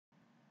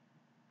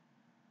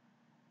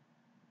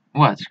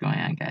What's going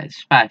on, guys?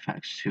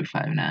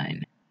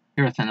 SpyFox259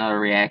 here with another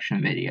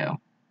reaction video.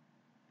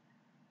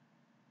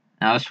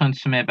 Now this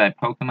one's submitted by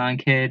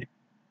Pokemon Kid.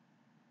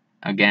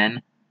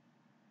 Again.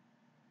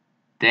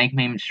 Dank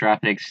memes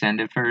dropped an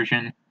extended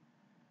version.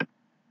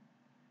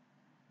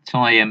 It's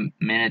only a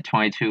minute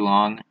 22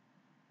 long.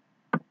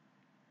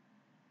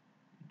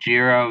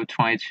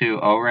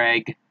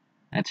 Gero22oreg,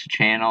 that's a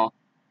channel.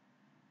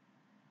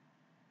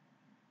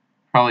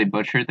 Probably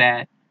butchered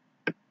that.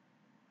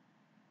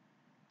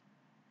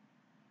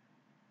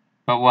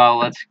 But well,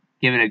 let's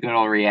give it a good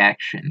old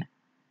reaction.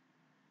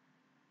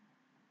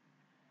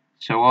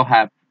 So we'll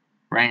hop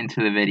right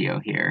into the video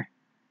here.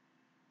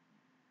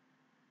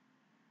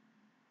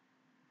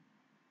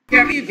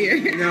 Grab me a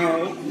beer.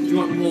 No. Do you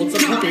want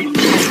multiple?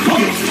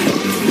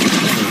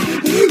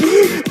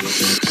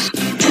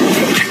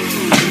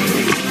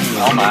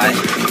 Oh my.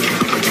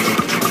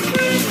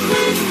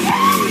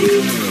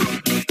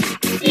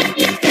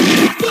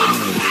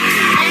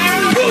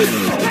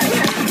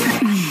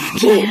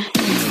 Yeah.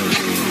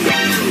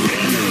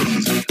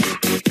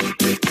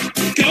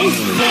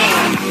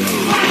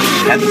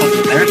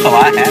 There's a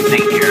lot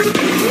happening here.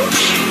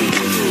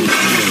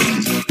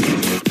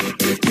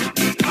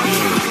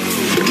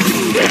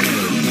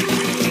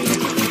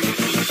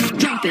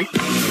 Drop it.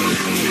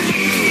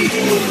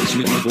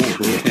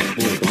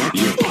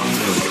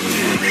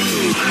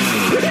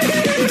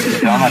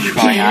 So much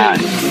going on.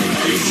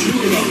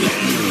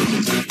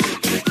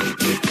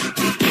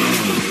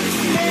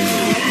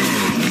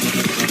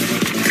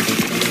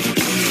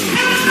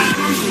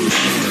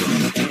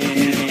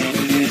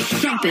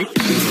 Drop it.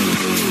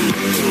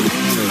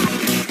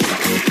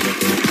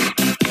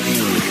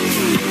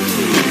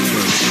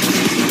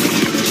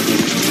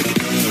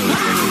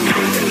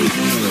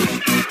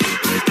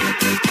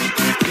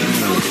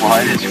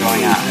 What is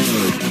going on?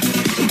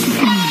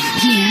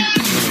 Yeah.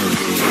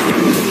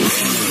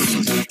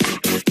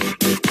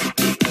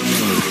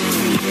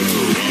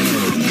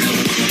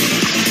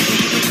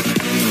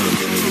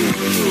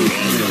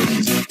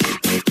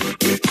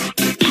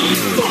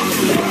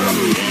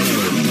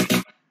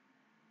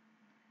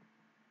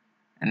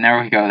 And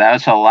there we go. That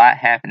was a lot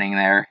happening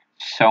there.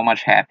 So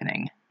much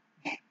happening.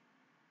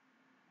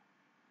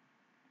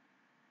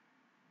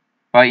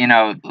 But, you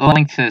know, the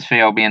link to this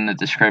video will be in the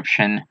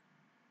description.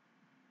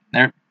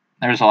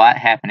 There's a lot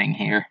happening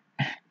here.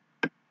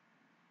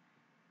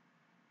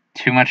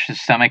 Too much to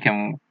stomach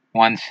in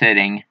one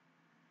sitting.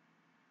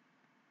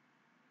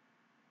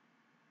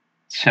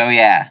 So,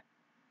 yeah.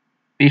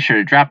 Be sure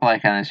to drop a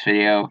like on this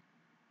video.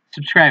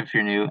 Subscribe if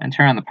you're new. And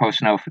turn on the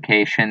post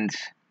notifications.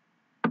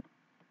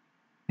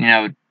 You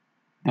know,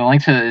 the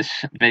link to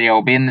this video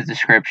will be in the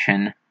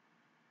description.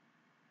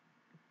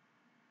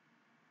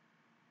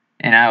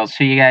 And I will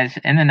see you guys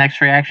in the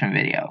next reaction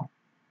video.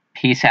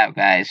 Peace out,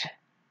 guys.